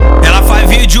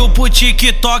vídeo pro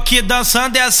TikTok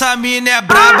dançando, essa mina é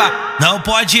braba. Não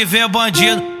pode ver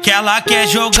bandido que ela quer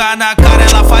jogar na cara.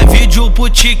 Ela faz vídeo pro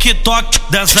TikTok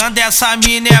dançando, essa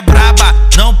mina é braba.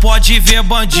 Não pode ver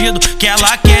bandido que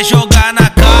ela quer jogar na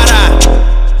cara.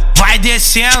 Vai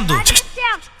descendo,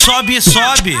 sobe,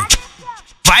 sobe.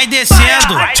 Vai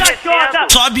descendo,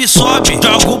 sobe, sobe.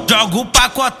 Joga o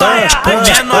pacotão pro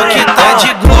menor que tá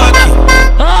de Glock.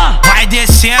 Vai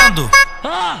descendo,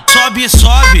 sobe,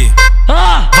 sobe.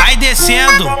 Vai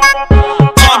descendo,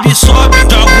 sobe, sobe.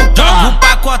 Joga o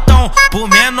pacotão pro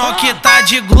menor que tá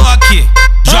de Glock.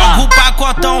 Joga o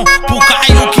pacotão pro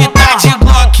Cayoo que tá de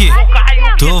Glock.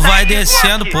 Tu vai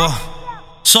descendo, pô.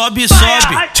 Sobe,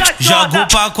 sobe, joga o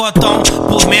pacotão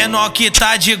pro menor que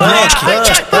tá de Glock.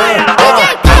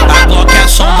 A Glock é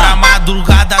sombra,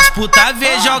 madrugada, as puta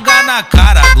vê jogar na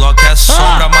cara. A Glock é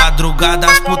sombra, madrugada,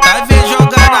 as puta vê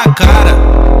jogar na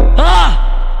cara.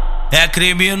 É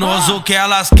criminoso o que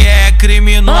elas quer, é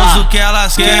criminoso o que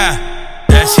elas quer.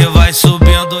 Desce, vai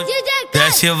subindo,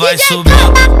 desce, vai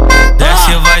subindo.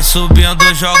 Desce, vai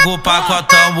subindo, joga o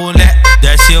pacotão, mulher.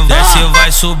 Desce,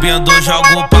 vai subindo,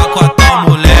 joga o pacotão,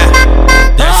 mulher.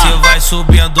 Desce, vai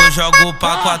subindo, joga o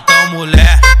pacotão,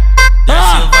 mulher.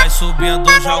 Desce, vai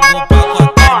subindo, joga o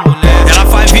pacotão, mulher. Ela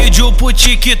faz vídeo pro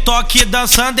TikTok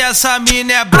dançando, essa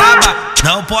mina é braba.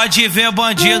 Não pode ver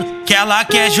bandido que ela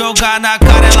quer jogar na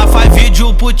cara. Ela faz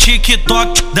vídeo pro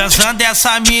TikTok dançando,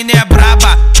 essa mina é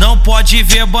braba. Não pode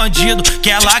ver bandido que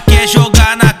ela quer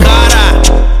jogar na cara.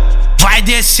 Vai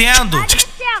descendo,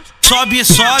 sobe,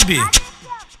 sobe.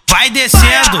 Vai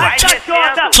descendo,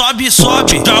 sobe,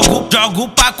 sobe. Joga o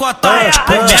pacotão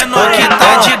pro menor que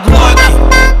tá de Glock.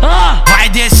 Vai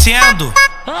descendo,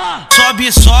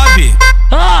 sobe, sobe.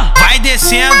 Vai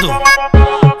descendo,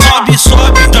 sobe,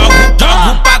 sobe.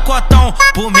 Joga o pacotão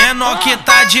pro menor que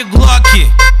tá de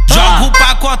Glock. Joga o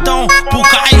pacotão pro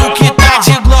Cayoo que tá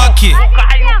de Glock.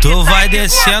 Tu vai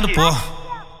descendo, pô.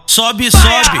 Sobe,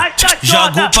 sobe,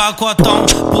 joga o pacotão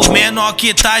pro menor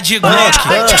que tá de Glock.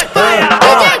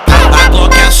 A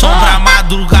Glock é sombra,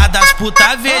 madrugada, as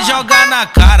puta vê jogar na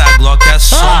cara. A Glock é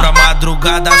sombra,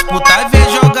 madrugada, as puta vê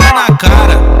jogar na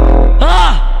cara.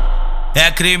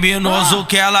 É criminoso o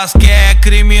que elas quer, é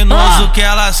criminoso o que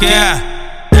elas quer.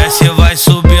 Desce, vai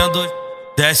subindo,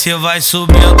 desce, vai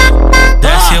subindo.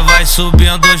 Desce, vai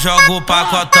subindo, joga o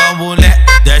pacotão, mulher.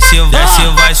 Desce,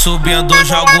 vai subindo,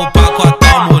 joga o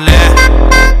pacotão, mulher.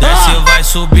 Desce, vai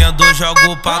subindo,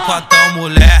 joga o pacotão,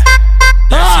 mulher.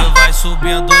 Desce, vai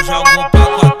subindo, joga o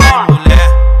pacotão.